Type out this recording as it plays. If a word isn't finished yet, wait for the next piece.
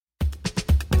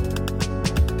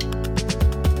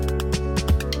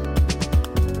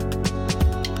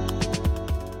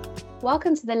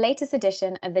Welcome to the latest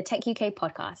edition of the Tech UK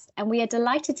podcast, and we are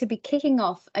delighted to be kicking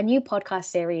off a new podcast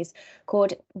series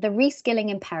called The Reskilling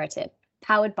Imperative,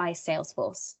 powered by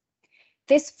Salesforce.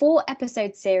 This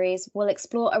 4-episode series will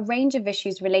explore a range of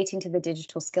issues relating to the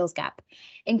digital skills gap,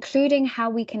 including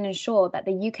how we can ensure that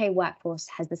the UK workforce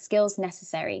has the skills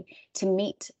necessary to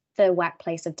meet the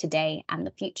workplace of today and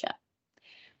the future.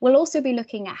 We'll also be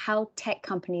looking at how tech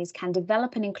companies can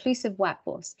develop an inclusive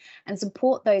workforce and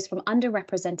support those from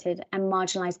underrepresented and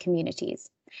marginalised communities,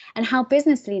 and how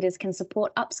business leaders can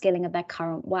support upskilling of their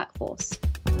current workforce.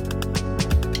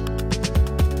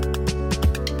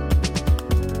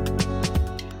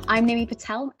 I'm Nimi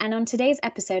Patel, and on today's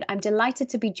episode, I'm delighted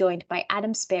to be joined by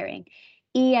Adam Spearing,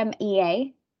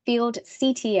 EMEA, Field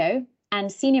CTO,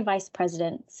 and Senior Vice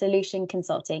President, Solution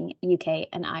Consulting UK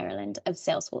and Ireland of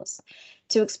Salesforce,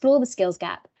 to explore the skills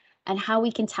gap and how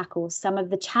we can tackle some of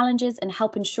the challenges and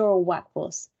help ensure a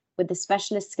workforce with the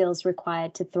specialist skills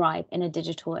required to thrive in a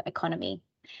digital economy.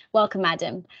 Welcome,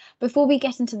 Adam. Before we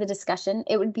get into the discussion,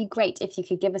 it would be great if you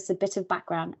could give us a bit of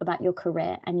background about your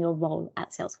career and your role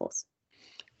at Salesforce.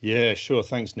 Yeah, sure.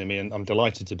 Thanks, Nimi. And I'm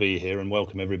delighted to be here and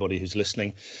welcome everybody who's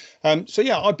listening. I've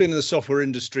been in the software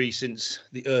industry since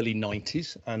the early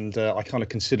 90s, and I kind of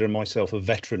consider myself a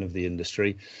veteran of the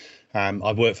industry.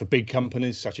 I've worked for big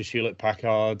companies such as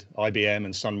Hewlett-Packard, IBM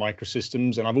and Sun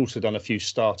Microsystems, and I've also done a few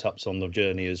startups on the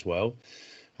journey as well.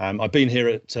 I've been here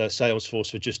at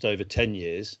Salesforce for just over 10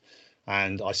 years,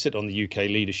 and I sit on the UK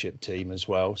leadership team as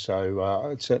well. So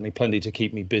it's certainly plenty to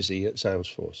keep me busy at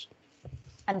Salesforce.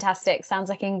 Fantastic. Sounds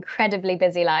like an incredibly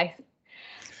busy life.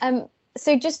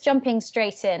 So just jumping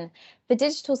straight in, the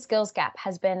digital skills gap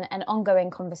has been an ongoing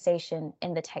conversation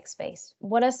in the tech space.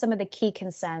 What are some of the key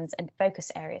concerns and focus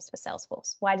areas for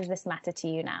Salesforce? Why does this matter to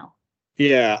you now?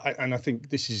 Yeah, and I think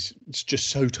it's just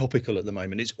so topical at the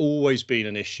moment. It's always been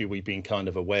an issue we've been kind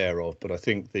of aware of, but I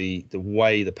think the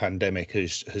way the pandemic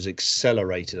has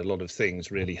accelerated a lot of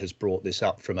things really has brought this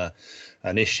up from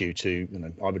an issue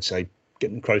to, I would say,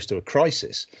 getting close to a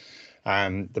crisis.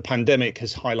 The pandemic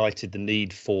has highlighted the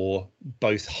need for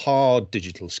both hard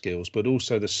digital skills, but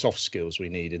also the soft skills we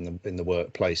need in the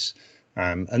workplace,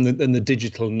 and the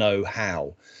digital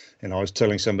know-how. And I was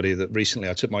telling somebody that recently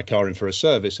I took my car in for a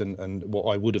service, and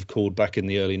what I would have called back in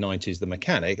the early 90s the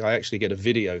mechanic, I actually get a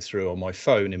video through on my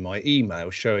phone in my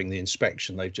email showing the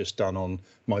inspection they've just done on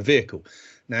my vehicle.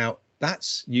 Now,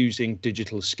 that's using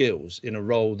digital skills in a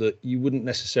role that you wouldn't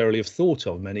necessarily have thought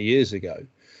of many years ago.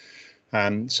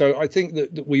 So I think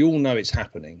that we all know it's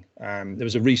happening. There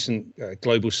was a recent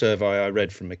global survey I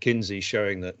read from McKinsey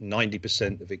showing that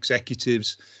 90% of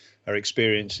executives are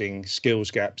experiencing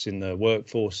skills gaps in the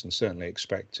workforce and certainly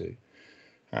expect to.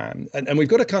 And we've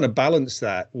got to kind of balance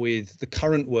that with the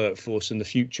current workforce and the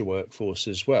future workforce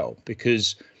as well,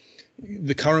 because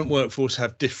the current workforce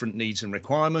have different needs and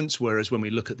requirements, whereas when we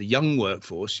look at the young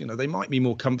workforce, they might be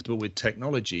more comfortable with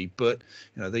technology, but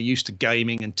they're used to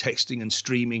gaming and texting and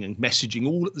streaming and messaging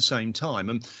all at the same time.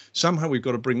 And somehow we've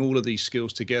got to bring all of these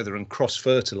skills together and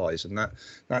cross-fertilize, and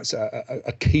that's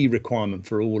a key requirement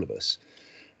for all of us.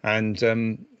 And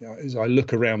as I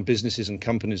look around businesses and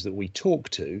companies that we talk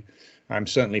to,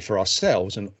 certainly for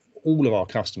ourselves and all of our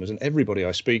customers and everybody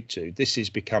I speak to, this is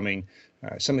becoming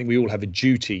something we all have a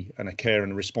duty and a care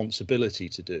and a responsibility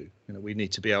to do. We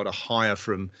need to be able to hire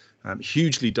from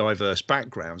hugely diverse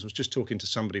backgrounds. I was just talking to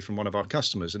somebody from one of our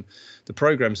customers, and the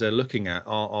programs they're looking at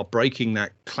are breaking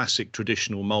that classic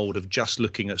traditional mold of just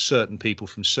looking at certain people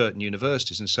from certain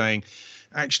universities and saying,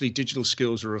 actually, digital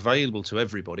skills are available to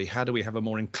everybody. How do we have a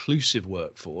more inclusive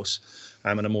workforce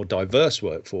and a more diverse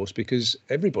workforce, because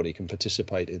everybody can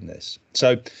participate in this?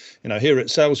 So, here at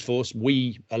Salesforce,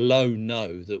 we alone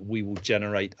know that we will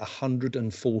generate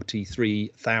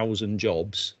 143,000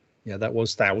 jobs. Yeah, that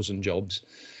was 1,000 jobs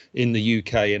in the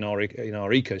UK in our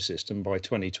ecosystem by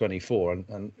 2024.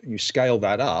 And you scale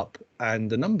that up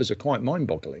and the numbers are quite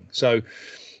mind-boggling. So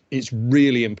it's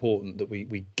really important that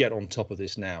we get on top of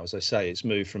this now. As I say, it's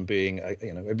moved from being,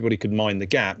 everybody could mind the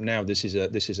gap. Now this is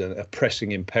a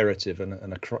pressing imperative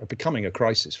and becoming a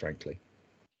crisis, frankly.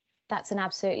 That's an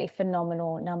absolutely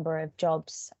phenomenal number of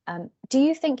jobs. Do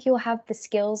you think you'll have the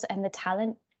skills and the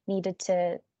talent needed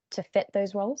to fit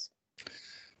those roles?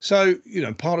 So,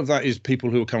 part of that is people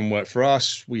who will come and work for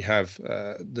us. We have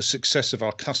the success of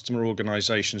our customer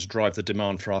organizations drive the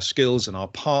demand for our skills, and our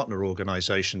partner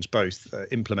organizations, both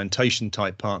implementation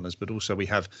type partners, but also we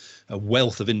have a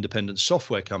wealth of independent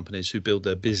software companies who build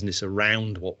their business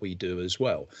around what we do as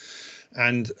well.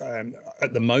 And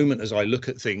at the moment, as I look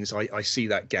at things, I see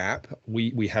that gap.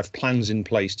 We have plans in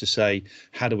place to say,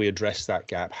 how do we address that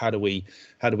gap? How do we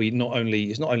not only,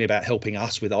 it's not only about helping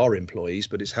us with our employees,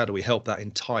 but it's how do we help that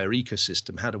entire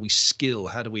ecosystem? How do we skill?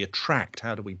 How do we attract?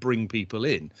 How do we bring people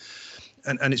in?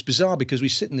 And it's bizarre because we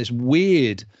sit in this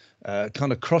weird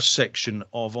kind of cross section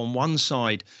of, on one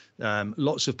side,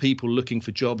 lots of people looking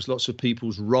for jobs, lots of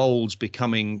people's roles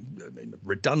becoming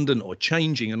redundant or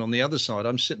changing. And on the other side,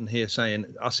 I'm sitting here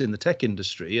saying, us in the tech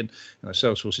industry, and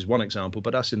Salesforce is one example,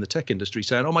 but us in the tech industry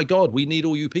saying, oh my God, we need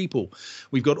all you people.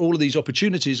 We've got all of these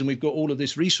opportunities and we've got all of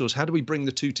this resource. How do we bring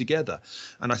the two together?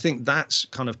 And I think that's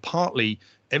kind of partly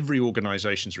every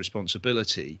organization's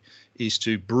responsibility, is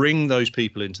to bring those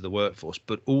people into the workforce,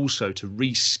 but also to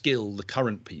reskill the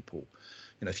current people.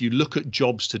 You know, if you look at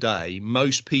jobs today,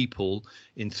 most people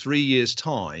in 3 years'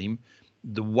 time,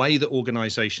 the way that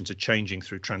organizations are changing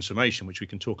through transformation, which we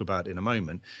can talk about in a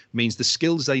moment, means the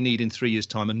skills they need in 3 years'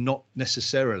 time are not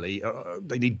necessarily,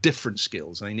 they need different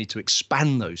skills. They need to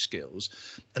expand those skills.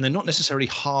 And they're not necessarily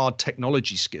hard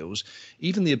technology skills,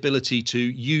 even the ability to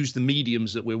use the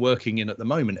mediums that we're working in at the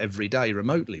moment every day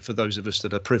remotely, for those of us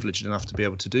that are privileged enough to be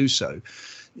able to do so.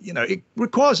 You know, it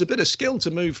requires a bit of skill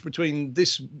to move between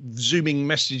this Zooming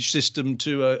message system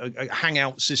to a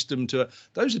Hangout system to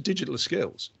those are digital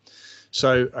skills.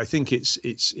 So I think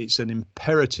it's an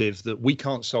imperative that we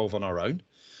can't solve on our own.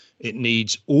 It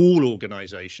needs all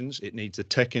organizations. It needs the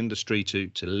tech industry to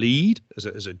lead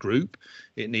as a group.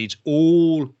 It needs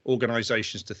all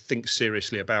organizations to think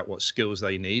seriously about what skills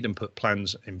they need and put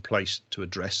plans in place to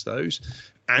address those.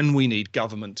 And we need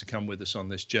government to come with us on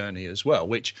this journey as well,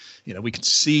 which, you know, we can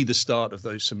see the start of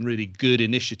those, some really good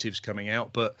initiatives coming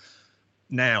out, but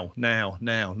now,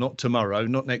 not tomorrow,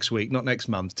 not next week, not next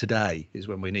month, today is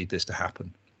when we need this to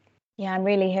happen. Yeah, I'm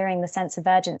really hearing the sense of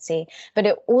urgency, but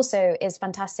it also is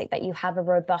fantastic that you have a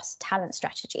robust talent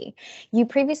strategy. You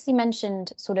previously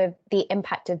mentioned sort of the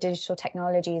impact of digital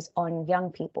technologies on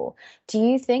young people. Do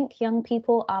you think young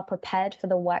people are prepared for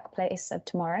the workplace of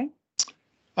tomorrow?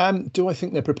 Do I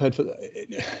think they're prepared for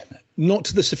that? Not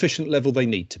to the sufficient level they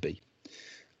need to be.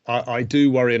 I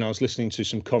do worry, and I was listening to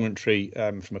some commentary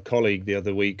from a colleague the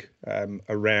other week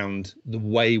around the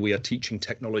way we are teaching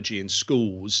technology in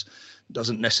schools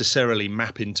doesn't necessarily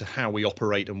map into how we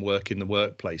operate and work in the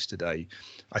workplace today.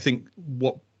 I think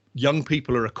what young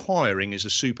people are acquiring is a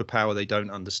superpower they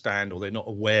don't understand, or they're not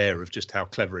aware of just how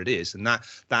clever it is. And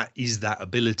that is that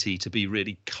ability to be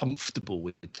really comfortable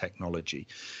with technology.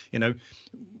 You know,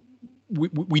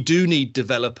 we do need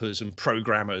developers and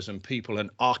programmers and people and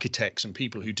architects and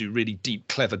people who do really deep,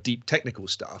 clever, deep technical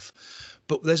stuff.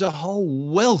 But there's a whole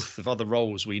wealth of other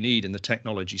roles we need in the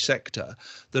technology sector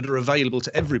that are available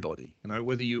to everybody. You know,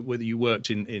 whether you worked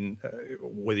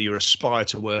whether you aspire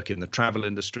to work in the travel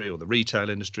industry or the retail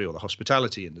industry or the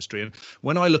hospitality industry. And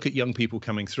when I look at young people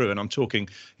coming through, and I'm talking,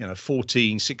 you know,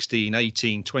 14, 16,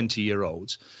 18,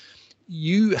 20-year-olds,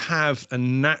 you have a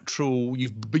natural,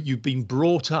 you've been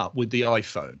brought up with the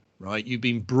iPhone, right? You've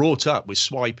been brought up with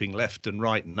swiping left and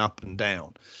right and up and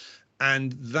down.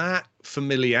 And that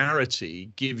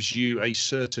familiarity gives you a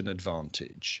certain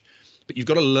advantage. But you've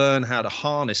got to learn how to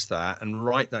harness that and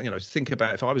write that, you know, think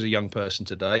about if I was a young person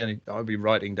today and I'd be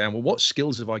writing down, well, what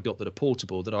skills have I got that are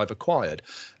portable that I've acquired?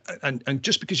 And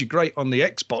just because you're great on the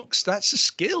Xbox, that's a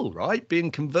skill, right? Being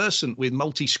conversant with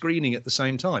multi-screening at the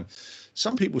same time.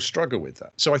 Some people struggle with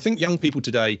that. So I think young people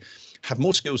today have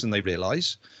more skills than they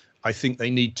realize. I think they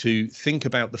need to think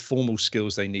about the formal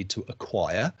skills they need to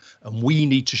acquire, and we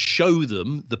need to show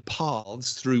them the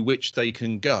paths through which they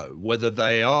can go, whether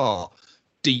they are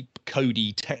deep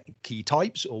codey techie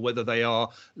types or whether they are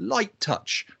light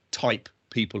touch type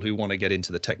people who want to get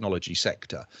into the technology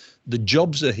sector. The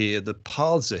jobs are here, the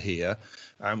paths are here.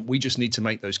 We just need to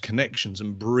make those connections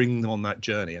and bring them on that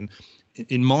journey. And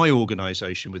in my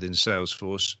organization within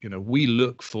Salesforce, you know, we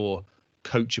look for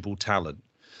coachable talent.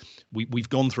 We've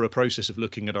gone through a process of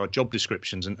looking at our job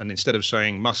descriptions, and instead of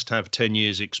saying must have 10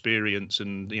 years experience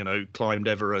and, you know, climbed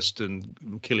Everest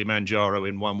and Kilimanjaro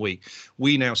in 1 week,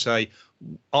 we now say,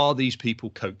 are these people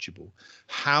coachable?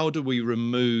 How do we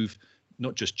remove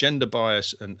not just gender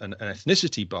bias and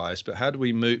ethnicity bias, but how do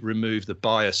we remove the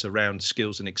bias around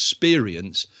skills and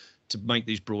experience to make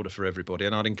these broader for everybody?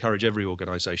 And I'd encourage every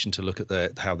organization to look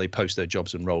at how they post their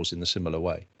jobs and roles in a similar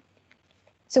way.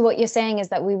 So what you're saying is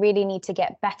that we really need to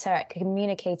get better at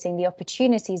communicating the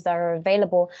opportunities that are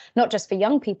available, not just for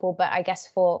young people, but I guess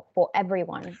for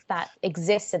everyone that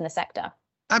exists in the sector.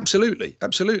 Absolutely,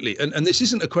 absolutely. And this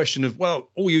isn't a question of, well,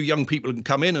 all you young people can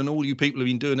come in and all you people who've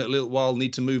been doing it a little while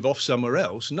need to move off somewhere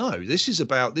else. No, this is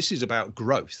about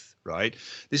growth, right?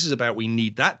 This is about, we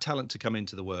need that talent to come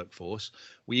into the workforce.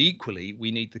 We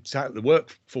need the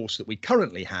workforce that we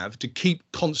currently have to keep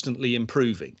constantly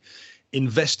improving,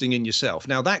 investing in yourself.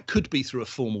 Now, that could be through a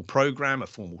formal program, a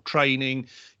formal training,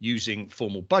 using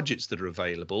formal budgets that are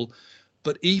available.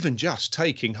 But even just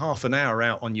taking half an hour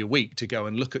out on your week to go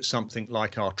and look at something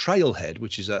like our Trailhead,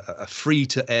 which is a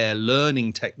free-to-air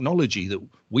learning technology that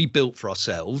we built for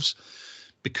ourselves,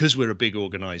 because we're a big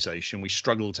organization, we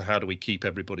struggle to how do we keep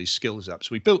everybody's skills up. So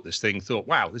we built this thing, thought,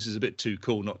 wow, this is a bit too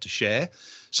cool not to share.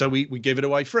 So we give it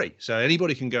away free. So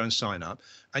anybody can go and sign up,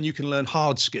 and you can learn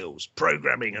hard skills,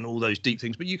 programming and all those deep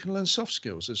things, but you can learn soft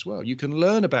skills as well. You can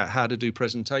learn about how to do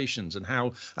presentations and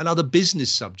other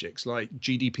business subjects like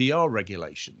GDPR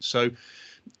regulations. So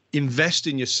invest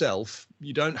in yourself.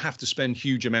 You don't have to spend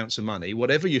huge amounts of money,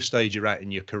 whatever your stage you're at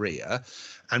in your career,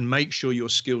 and make sure your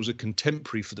skills are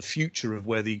contemporary for the future of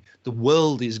where the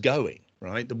world is going,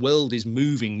 right? The world is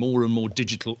moving more and more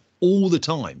digital all the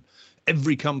time.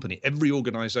 Every company, every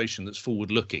organization that's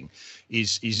forward looking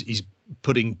is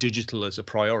putting digital as a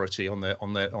priority on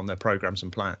their programs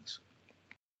and plans.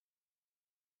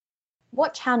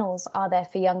 What channels are there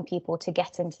for young people to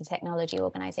get into technology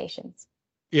organizations?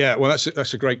 Yeah, well,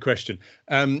 that's a great question.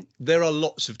 There are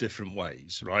lots of different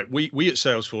ways, right? We at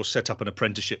Salesforce set up an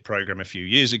apprenticeship program a few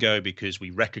years ago because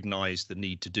we recognized the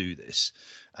need to do this.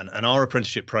 And our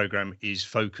apprenticeship program is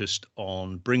focused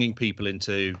on bringing people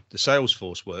into the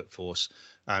Salesforce workforce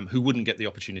who wouldn't get the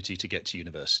opportunity to get to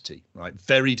university, right?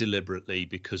 Very deliberately,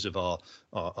 because of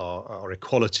our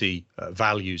equality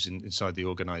values inside the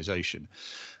organization.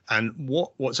 And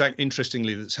what's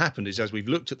interestingly that's happened is, as we've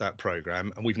looked at that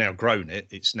program and we've now grown it,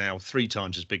 it's now 3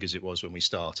 times as big as it was when we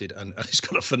started, and it's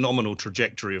got a phenomenal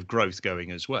trajectory of growth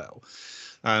going as well.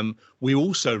 We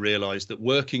also realized that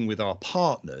working with our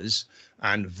partners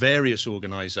and various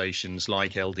organizations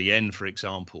like LDN, for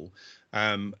example,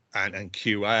 and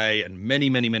QA and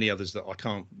many others that I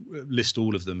can't list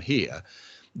all of them here,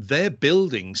 they're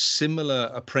building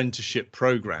similar apprenticeship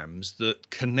programs that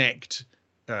connect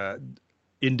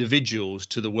individuals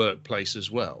to the workplace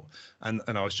as well. And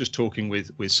I was just talking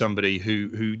with somebody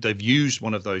who they've used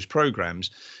one of those programs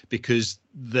because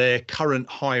their current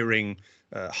hiring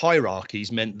hierarchies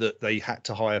meant that they had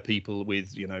to hire people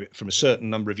with, from a certain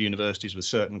number of universities with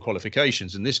certain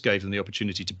qualifications. And this gave them the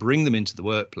opportunity to bring them into the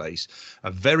workplace,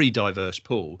 a very diverse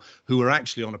pool, who are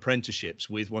actually on apprenticeships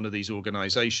with one of these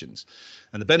organizations.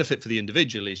 And the benefit for the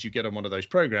individual is you get on one of those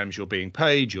programs, you're being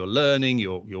paid, you're learning,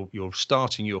 you're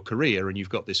starting your career, and you've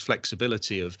got this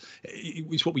flexibility of,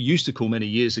 it's what we used to call many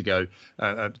years ago,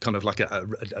 kind of like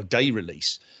a day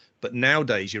release. But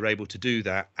nowadays you're able to do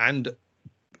that, and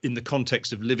in the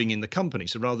context of living in the company.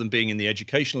 So rather than being in the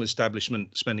educational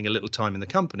establishment, spending a little time in the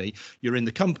company, you're in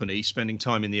the company, spending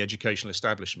time in the educational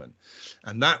establishment.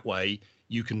 And that way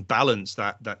you can balance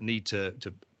that need to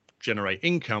generate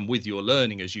income with your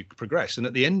learning as you progress. And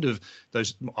at the end of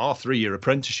our 3-year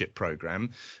apprenticeship program,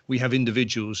 we have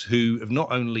individuals who have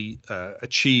not only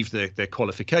achieved their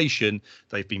qualification,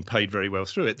 they've been paid very well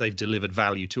through it, they've delivered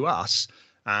value to us.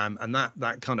 And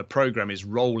that kind of program is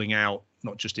rolling out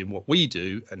not just in what we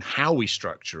do and how we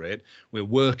structure it. We're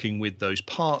working with those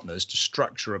partners to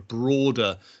structure a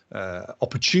broader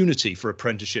opportunity for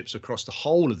apprenticeships across the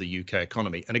whole of the UK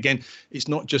economy. And again, it's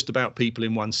not just about people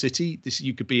in one city.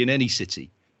 You could be in any city.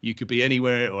 You could be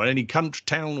anywhere, or any country,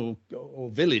 town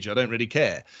or village. I don't really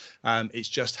care. It's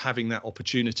just having that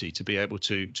opportunity to be able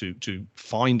to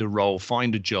find a role,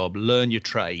 find a job, learn your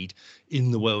trade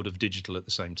in the world of digital at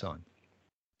the same time.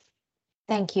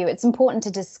 Thank you. It's important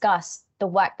to discuss the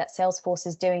work that Salesforce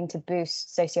is doing to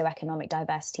boost socioeconomic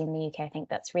diversity in the UK. I think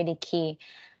that's really key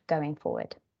going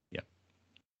forward. Yeah.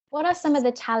 What are some of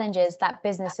the challenges that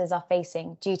businesses are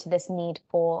facing due to this need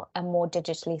for a more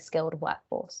digitally skilled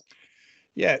workforce?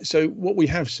 Yeah, so what we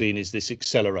have seen is this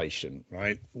acceleration,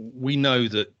 right? We know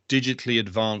that digitally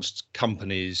advanced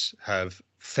companies have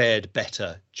fared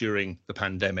better during the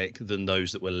pandemic than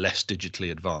those that were less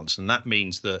digitally advanced. And that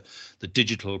means that the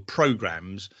digital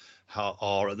programs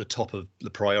are at the top of the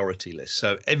priority list.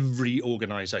 So every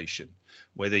organization,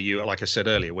 whether you, like I said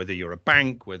earlier, whether you're a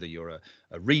bank, whether you're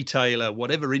a retailer,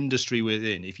 whatever industry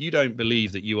we're in, if you don't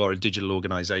believe that you are a digital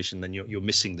organization, then you're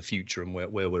missing the future and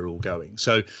where we're all going.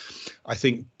 So I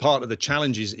think part of the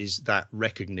challenge is that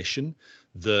recognition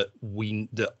that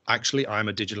actually I'm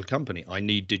a digital company. I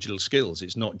need digital skills.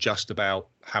 It's not just about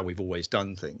how we've always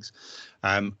done things.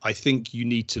 I think you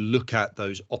need to look at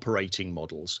those operating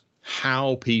models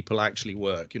how people actually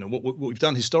work. What we've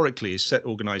done historically is set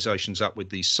organizations up with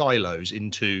these silos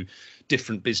into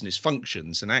different business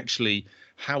functions, and actually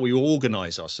how we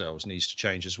organize ourselves needs to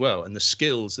change as well. And the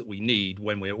skills that we need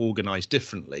when we're organized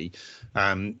differently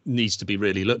needs to be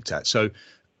really looked at. So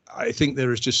I think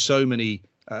there is just so many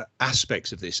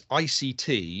aspects of this.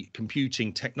 ICT,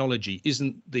 computing technology,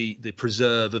 isn't the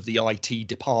preserve of the IT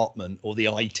department or the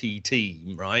IT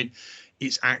team, right?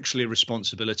 It's actually a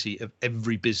responsibility of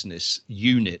every business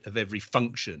unit, of every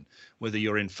function, whether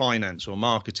you're in finance or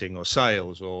marketing or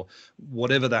sales or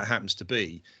whatever that happens to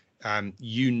be.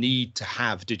 You need to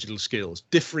have digital skills,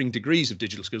 differing degrees of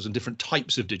digital skills and different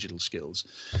types of digital skills.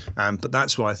 But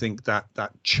that's why I think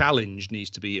that challenge needs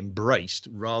to be embraced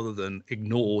rather than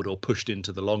ignored or pushed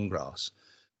into the long grass.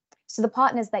 So the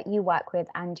partners that you work with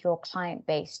and your client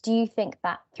base, do you think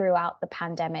that throughout the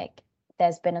pandemic,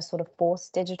 there's been a sort of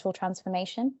forced digital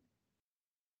transformation?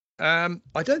 I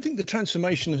don't think the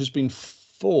transformation has been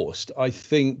forced. I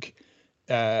think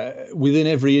within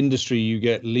every industry you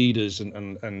get leaders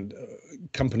and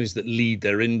companies that lead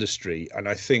their industry, and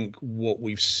I think what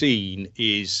we've seen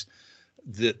is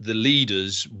that the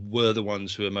leaders were the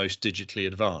ones who are most digitally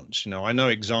advanced. I know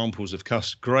examples of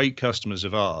great customers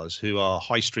of ours who are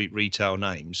high street retail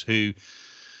names who,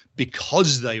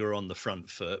 because they were on the front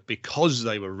foot, because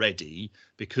they were ready,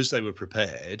 because they were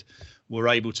prepared, were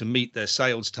able to meet their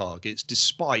sales targets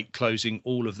despite closing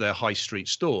all of their high street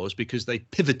stores, because they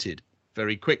pivoted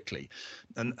very quickly.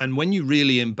 And when you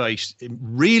really embrace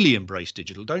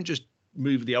digital, don't just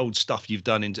move the old stuff you've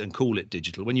done into and call it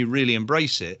digital. When you really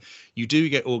embrace it, you do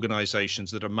get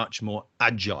organizations that are much more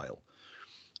agile,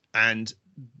 and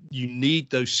you need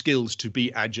those skills to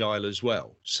be agile as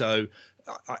well. So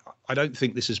I don't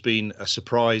think this has been a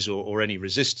surprise or any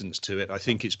resistance to it. I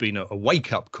think it's been a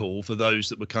wake-up call for those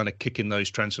that were kind of kicking those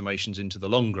transformations into the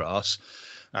long grass.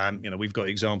 We've got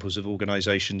examples of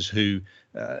organizations who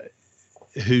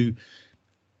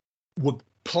were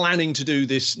planning to do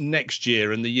this next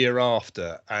year and the year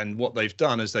after, and what they've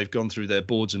done is they've gone through their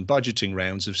boards and budgeting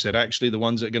rounds, have said, actually the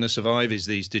ones that are going to survive is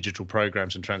these digital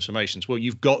programs and transformations. Well,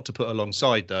 you've got to put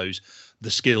alongside those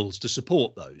the skills to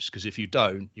support those, because if you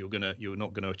don't, you're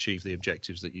not going to achieve the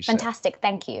objectives that you set. Fantastic,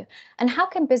 thank you. And how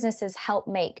can businesses help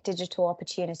make digital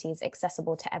opportunities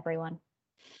accessible to everyone?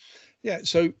 Yeah,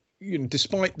 so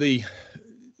despite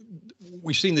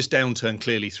we've seen this downturn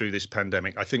clearly through this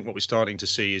pandemic. I think what we're starting to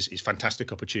see is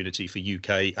fantastic opportunity for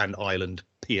UK and Ireland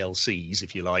PLCs,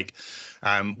 if you like.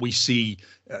 We see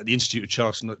the Institute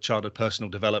of Chartered Personal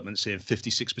Development saying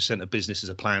 56% of businesses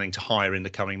are planning to hire in the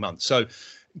coming months. So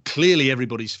clearly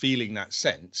everybody's feeling that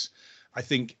sense. I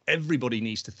think everybody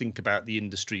needs to think about the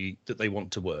industry that they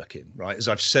want to work in, right? As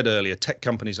I've said earlier, tech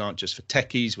companies aren't just for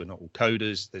techies. We're not all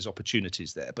coders. There's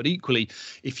opportunities there. But equally,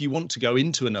 if you want to go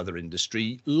into another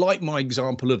industry, like my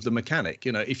example of the mechanic,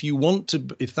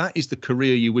 if that is the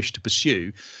career you wish to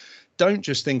pursue, don't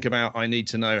just think about, I need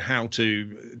to know how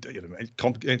to,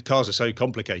 cars are so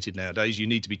complicated nowadays, you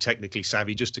need to be technically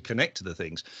savvy just to connect to the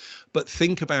things. But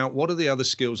think about, what are the other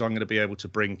skills I'm going to be able to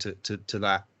bring to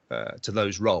that, to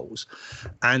those roles.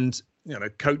 And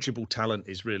coachable talent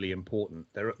is really important.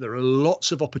 There are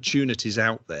lots of opportunities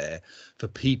out there for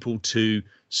people to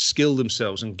skill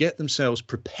themselves and get themselves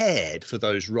prepared for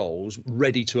those roles,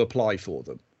 ready to apply for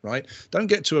them. Right? Don't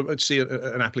get to see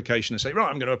an application and say, right,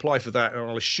 I'm going to apply for that, and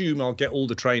I'll assume I'll get all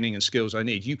the training and skills I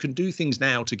need. You can do things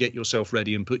now to get yourself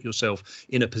ready and put yourself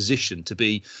in a position to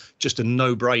be just a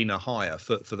no-brainer hire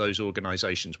for those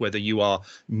organizations, whether you are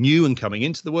new and coming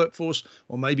into the workforce,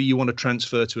 or maybe you want to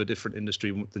transfer to a different industry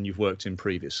than you've worked in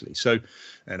previously. So,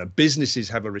 businesses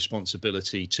have a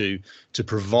responsibility to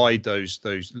provide those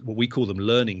what we call them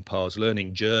learning paths,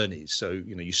 learning journeys. So,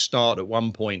 you start at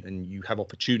one point and you have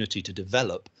opportunity to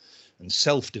develop. And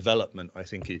self-development, I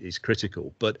think, is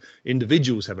critical. But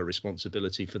individuals have a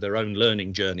responsibility for their own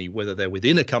learning journey, whether they're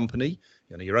within a company,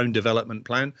 your own development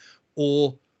plan,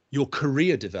 or your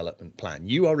career development plan.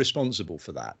 You are responsible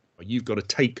for that. You've got to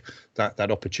take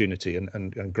that opportunity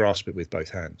and grasp it with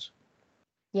both hands.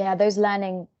 Yeah, those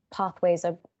learning pathways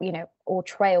are, or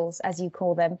trails, as you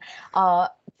call them,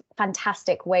 are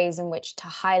fantastic ways in which to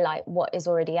highlight what is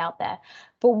already out there.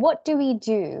 But what do we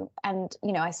do? And,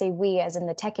 I say we as in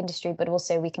the tech industry, but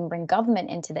also we can bring government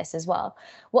into this as well.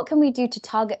 What can we do to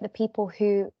target the people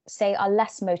who, say, are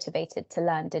less motivated to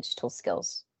learn digital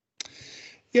skills?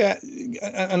 Yeah,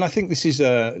 and I think this is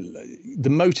the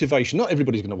motivation. Not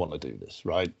everybody's going to want to do this,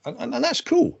 right? And that's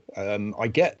cool. I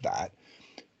get that.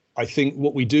 I think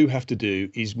what we do have to do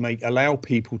is allow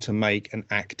people to make an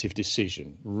active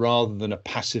decision rather than a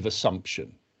passive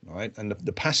assumption, right? And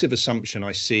the passive assumption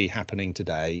I see happening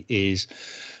today is,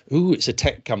 oh, it's a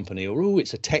tech company, or oh,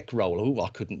 it's a tech role. Oh, I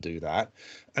couldn't do that.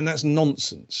 And that's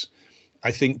nonsense.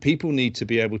 I think people need to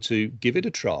be able to give it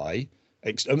a try.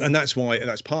 And that's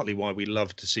partly why we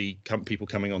love to see people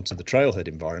coming onto the Trailhead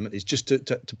environment, is just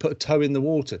to put a toe in the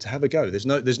water, to have a go. There's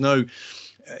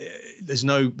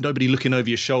nobody looking over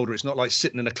your shoulder. It's not like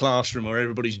sitting in a classroom where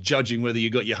everybody's judging whether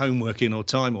you got your homework in or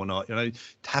time or not.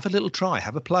 Have a little try,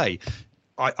 have a play.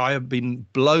 I have been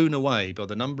blown away by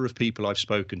the number of people I've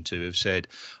spoken to who've said,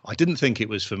 I didn't think it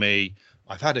was for me.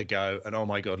 I've had a go, and oh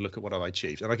my God, look at what I've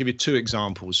achieved. And I'll give you two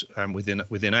examples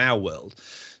within our world.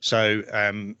 So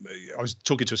I was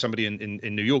talking to somebody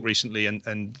in New York recently,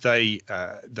 and they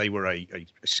were a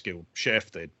skilled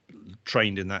chef. They'd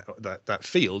trained in that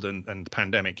field, and the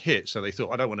pandemic hit. So they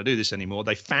thought, I don't want to do this anymore.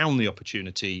 They found the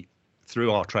opportunity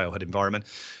through our Trailhead environment,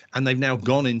 and they've now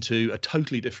gone into a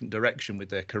totally different direction with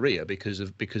their career because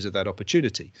of that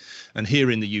opportunity. And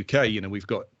here in the UK, we've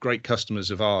got great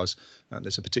customers of ours.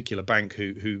 There's a particular bank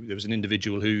who there was an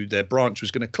individual who their branch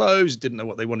was going to close, didn't know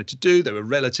what they wanted to do. They were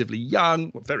relatively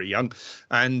young, very young,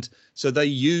 and so they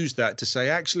used that to say,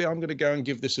 actually, I'm going to go and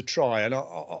give this a try, and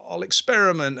I'll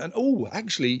experiment. And oh,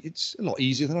 actually, it's a lot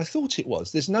easier than I thought it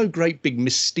was. There's no great big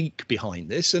mystique behind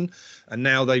this, and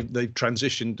now they've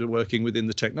transitioned to working within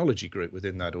the technology group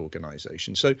within that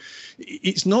organization. So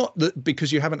it's not that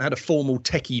because you haven't had a formal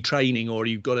techie training or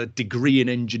you've got a degree in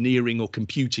engineering or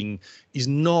computing is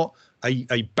not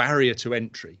a barrier to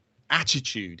entry.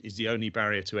 Attitude is the only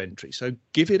barrier to entry. So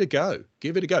give it a go.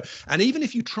 And even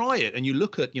if you try it and you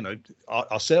look at,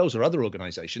 ourselves or other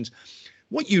organizations,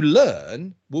 what you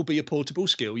learn will be a portable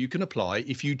skill you can apply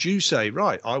if you do say,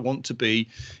 right, I want to be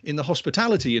in the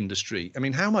hospitality industry. I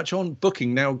mean, how much on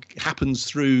booking now happens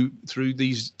through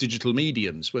these digital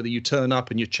mediums, whether you turn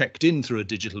up and you're checked in through a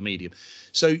digital medium.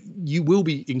 So you will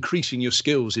be increasing your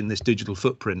skills in this digital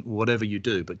footprint, whatever you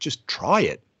do, but just try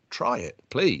it,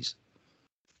 please.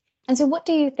 And so what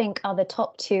do you think are the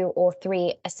top 2 or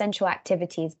 3 essential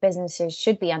activities businesses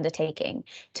should be undertaking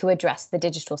to address the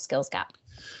digital skills gap?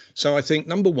 So I think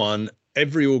number one,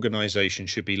 every organization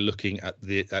should be looking at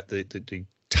the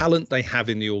talent they have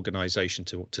in the organization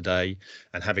today,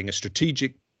 and having a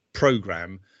strategic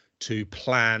program to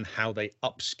plan how they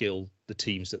upskill the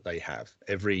teams that they have.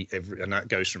 And that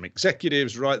goes from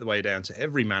executives right the way down to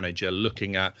every manager,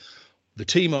 looking at the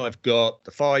team I've got,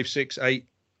 the 5, 6, 8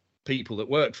 people that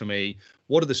work for me.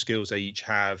 What are the skills they each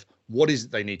have? What is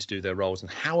it they need to do their roles, and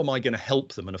how am I going to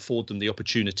help them and afford them the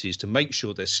opportunities to make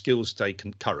sure their skills stay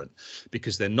current?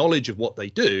 Because their knowledge of what they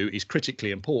do is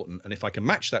critically important. And if I can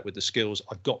match that with the skills,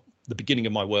 I've got the beginning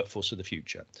of my workforce of the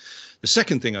future. The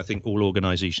second thing I think all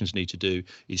organizations need to do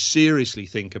is seriously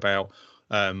think about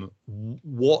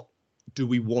what do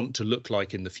we want to look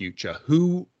like in the future?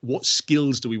 What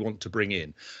skills do we want to bring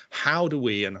in? How do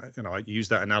we, and I use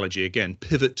that analogy again,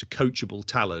 pivot to coachable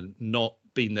talent, not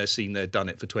been there, seen there, done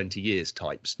it for 20 years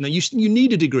types. Now, you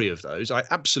need a degree of those. I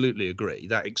absolutely agree.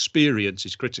 That experience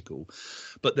is critical.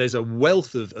 But there's a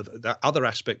wealth of that other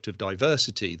aspect of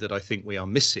diversity that I think we are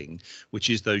missing, which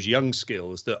is those young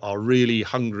skills that are really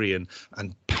hungry and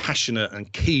passionate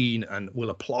and keen and will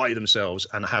apply themselves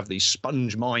and have these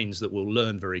sponge minds that will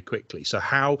learn very quickly. So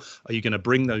how are you going to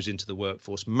bring those into the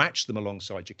workforce, match them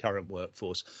alongside your current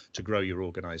workforce to grow your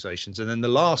organizations? And then the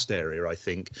last area, I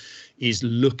think, is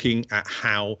looking at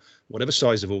how, whatever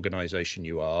size of organization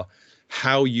you are,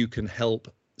 how you can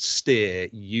help steer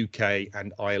UK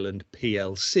and Ireland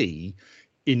PLC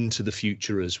into the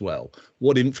future as well.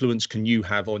 What influence can you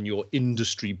have on your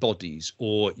industry bodies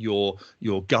or your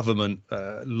government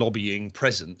lobbying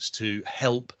presence to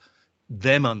help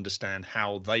them understand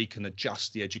how they can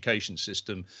adjust the education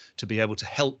system to be able to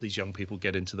help these young people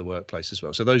get into the workplace as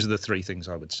well? So those are the 3 things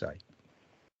I would say.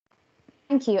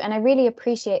 Thank you. And I really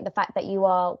appreciate the fact that you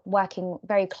are working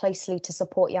very closely to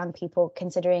support young people,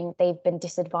 considering they've been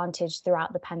disadvantaged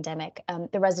throughout the pandemic.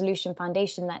 The Resolution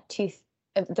Foundation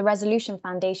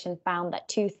found that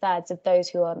 2/3 of those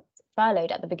who were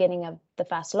furloughed at the beginning of the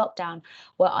first lockdown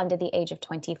were under the age of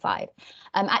 25.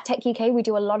 At Tech UK, we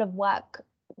do a lot of work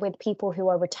with people who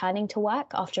are returning to work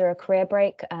after a career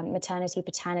break, maternity,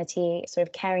 paternity, sort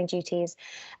of caring duties.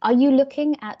 Are you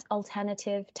looking at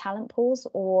alternative talent pools,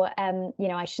 or,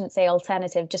 I shouldn't say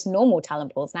alternative, just normal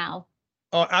talent pools now?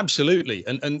 Oh, absolutely.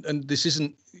 And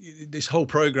this whole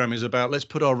program is about, let's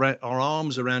put our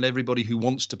arms around everybody who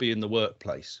wants to be in the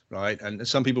workplace, right? And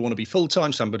some people want to be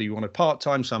full-time, somebody want to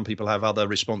part-time, some people have other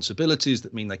responsibilities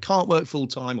that mean they can't work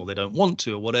full-time or they don't want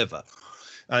to or whatever.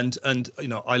 And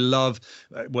I love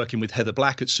working with Heather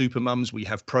Black at Supermums. We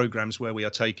have programs where we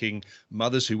are taking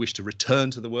mothers who wish to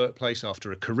return to the workplace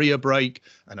after a career break,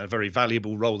 and a very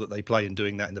valuable role that they play in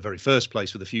doing that in the very first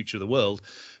place for the future of the world,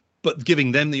 but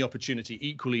giving them the opportunity.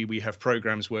 Equally, we have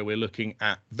programs where we're looking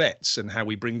at vets and how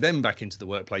we bring them back into the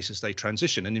workplace as they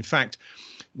transition. And in fact,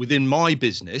 within my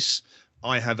business,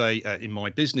 I have in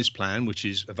my business plan, which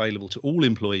is available to all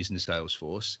employees in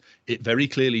Salesforce, it very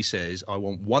clearly says I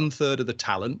want 1/3 of the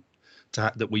talent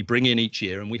that we bring in each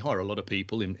year, and we hire a lot of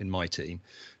people in my team,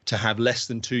 to have less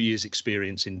than 2 years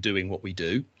experience in doing what we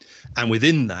do. And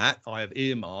within that, I have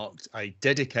earmarked a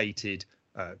dedicated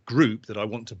group that I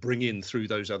want to bring in through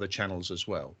those other channels as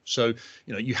well. So,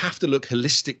 you have to look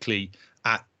holistically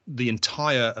at the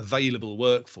entire available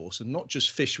workforce and not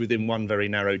just fish within one very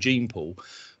narrow gene pool,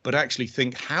 but actually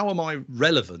think, how am I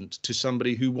relevant to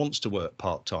somebody who wants to work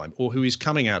part-time, or who is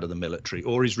coming out of the military,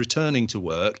 or is returning to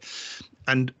work?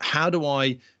 And how do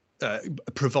I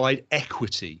provide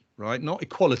equity, right? Not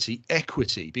equality,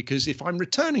 equity. Because if I'm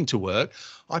returning to work,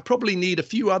 I probably need a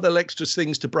few other extra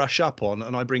things to brush up on,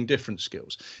 and I bring different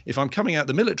skills. If I'm coming out of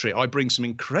the military, I bring some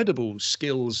incredible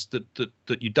skills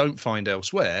that you don't find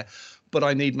elsewhere, but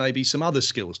I need maybe some other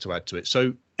skills to add to it.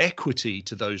 So equity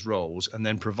to those roles, and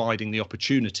then providing the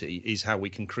opportunity, is how we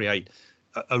can create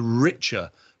a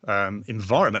richer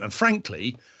environment. And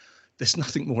frankly, there's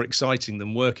nothing more exciting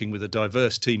than working with a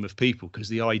diverse team of people, because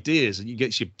the ideas, and you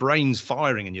get your brains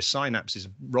firing and your synapses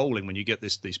rolling when you get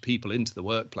these people into the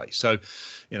workplace. So,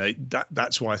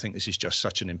 that's why I think this is just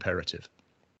such an imperative.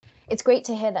 It's great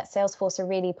to hear that Salesforce are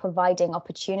really providing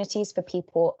opportunities for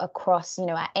people across,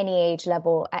 at any age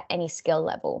level, at any skill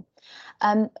level.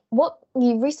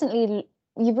 You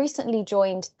recently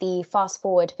joined the Fast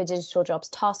Forward for Digital Jobs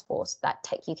task force that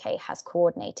Tech UK has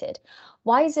coordinated.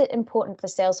 Why is it important for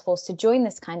Salesforce to join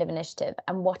this kind of initiative,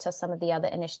 and what are some of the other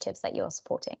initiatives that you're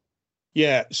supporting?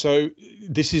 Yeah, so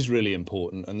this is really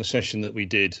important, and the session that we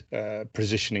did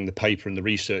positioning the paper and the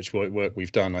research work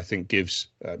we've done, I think gives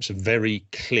some very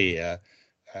clear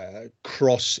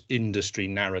cross-industry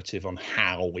narrative on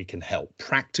how we can help,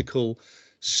 practical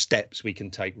steps we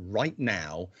can take right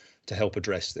now to help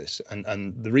address this.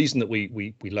 And the reason that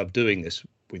we love doing this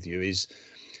with you is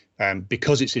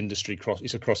because it's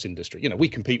it's a cross industry. We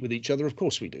compete with each other, of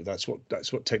course we do. That's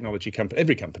what technology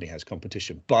every company has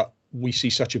competition, but we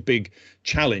see such a big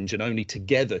challenge, and only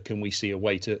together can we see a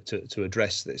way to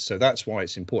address this. So that's why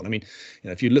it's important. I mean,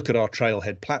 if you look at our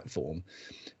Trailhead platform,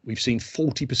 we've seen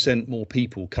 40% more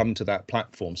people come to that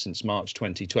platform since March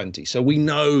 2020. So we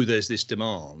know there's this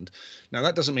demand. Now,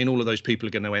 that doesn't mean all of those people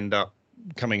are going to end up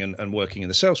coming and working in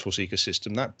the Salesforce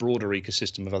ecosystem. That broader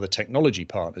ecosystem of other technology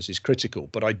partners is critical.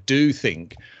 But I do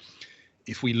think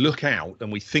if we look out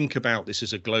and we think about this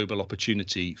as a global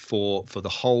opportunity for the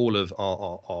whole of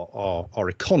our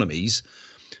economies,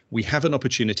 we have an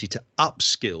opportunity to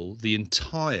upskill the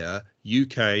entire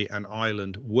UK and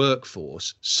Ireland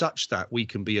workforce such that we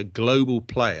can be a global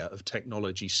player of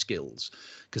technology skills.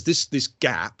 Because this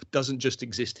gap doesn't just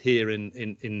exist here in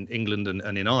England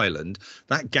and in Ireland.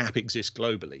 That gap exists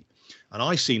globally. And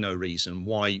I see no reason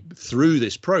why through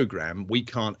this program we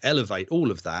can't elevate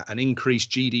all of that and increase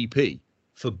GDP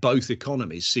for both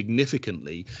economies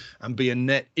significantly, and be a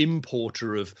net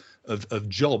importer of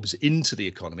jobs into the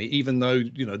economy, even though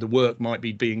the work might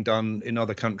be being done in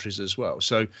other countries as well.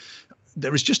 So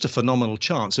there is just a phenomenal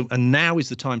chance, and now is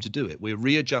the time to do it. We're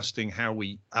readjusting how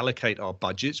we allocate our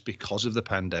budgets because of the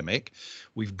pandemic.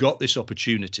 We've got this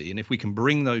opportunity, and if we can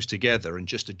bring those together and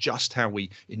just adjust how we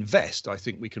invest, I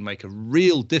think we can make a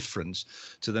real difference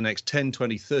to the next 10,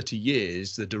 20, 30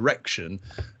 years, the direction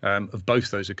of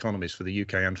both those economies, for the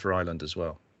UK and for Ireland as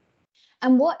well.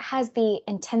 And what has the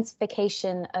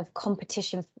intensification of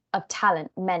competition of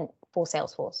talent meant for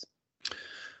Salesforce?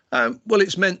 Well,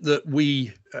 it's meant that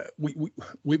we're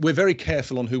very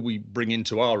careful on who we bring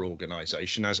into our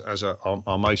organisation, as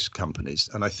are most companies.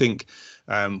 And I think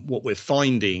what we're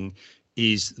finding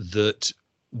is that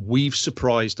we've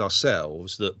surprised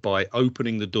ourselves that by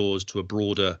opening the doors to a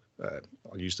broader,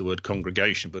 I'll use the word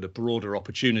congregation, but a broader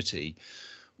opportunity,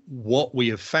 what we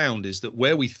have found is that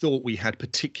where we thought we had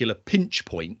particular pinch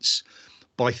points,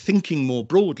 by thinking more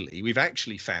broadly, we've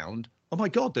actually found, oh my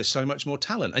God, there's so much more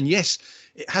talent. And yes,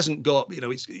 it hasn't got,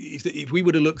 if we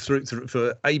were to look through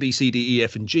for A, B, C, D, E,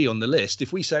 F, and G on the list,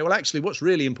 if we say, well, actually, what's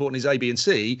really important is A, B, and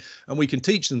C, and we can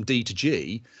teach them D to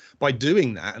G, by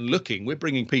doing that and looking, we're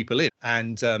bringing people in.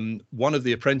 And one of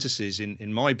the apprentices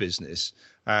in my business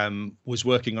was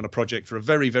working on a project for a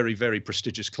very, very, very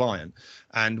prestigious client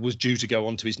and was due to go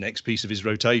on to his next piece of his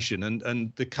rotation.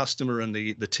 And the customer and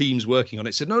the teams working on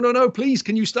it said, no, please,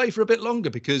 can you stay for a bit longer?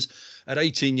 Because at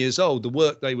 18 years old, the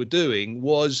work they were doing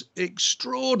was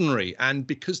extraordinary. And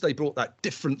because they brought that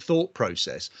different thought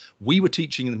process, we were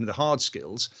teaching them the hard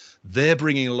skills. They're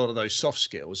bringing a lot of those soft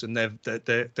skills, and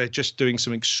they're just doing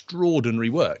some extraordinary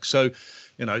work. So,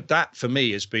 that for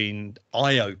me has been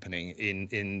eye-opening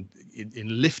in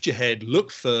lift your head, look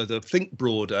further, think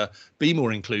broader, be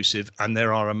more inclusive. And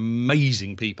there are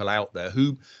amazing people out there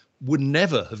who would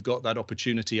never have got that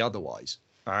opportunity otherwise.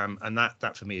 And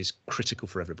that for me is critical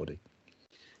for everybody.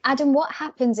 Adam, what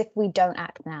happens if we don't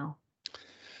act now?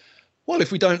 Well,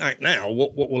 if we don't act now,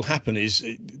 what will happen is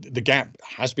the gap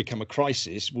has become a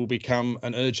crisis, will become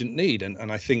an urgent need.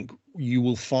 And I think you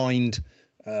will find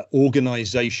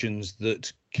organizations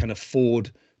that can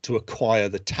afford to acquire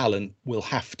the talent will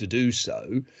have to do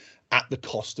so at the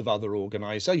cost of other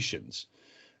organizations.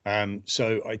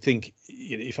 So I think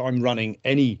if I'm running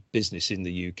any business in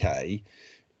the UK,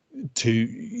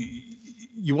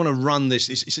 you want to run this,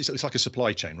 it's like a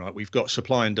supply chain, right? We've got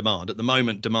supply and demand. At the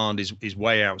moment, demand is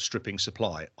way outstripping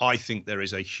supply. I think there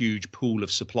is a huge pool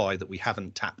of supply that we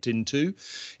haven't tapped into.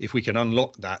 If we can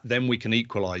unlock that, then we can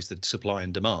equalize the supply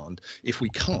and demand. If we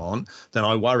can't, then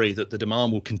I worry that the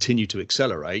demand will continue to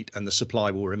accelerate and the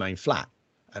supply will remain flat.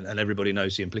 And everybody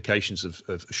knows the implications of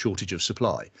a shortage of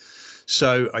supply.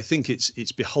 So I think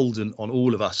it's beholden on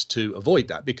all of us to avoid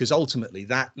that, because ultimately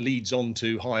that leads on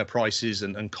to higher prices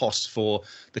and costs for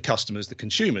the customers, the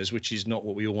consumers, which is not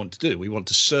what we all want to do. We want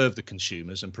to serve the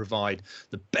consumers and provide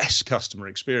the best customer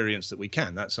experience that we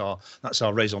can. That's our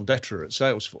raison d'etre at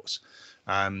Salesforce.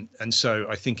 And so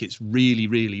I think it's really,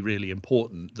 really, really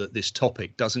important that this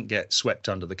topic doesn't get swept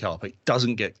under the carpet,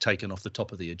 doesn't get taken off the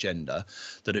top of the agenda,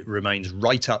 that it remains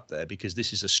right up there, because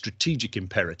this is a strategic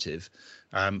imperative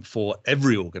for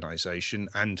every organization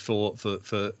and for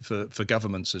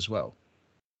governments as well.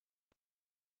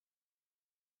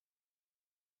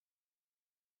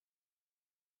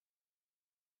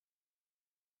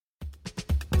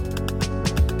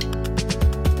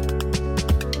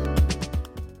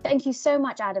 Thank you so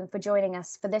much, Adam, for joining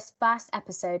us for this first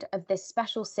episode of this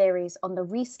special series on the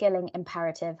reskilling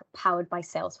imperative powered by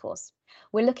Salesforce.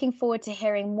 We're looking forward to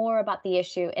hearing more about the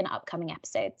issue in upcoming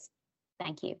episodes.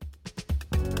 Thank you.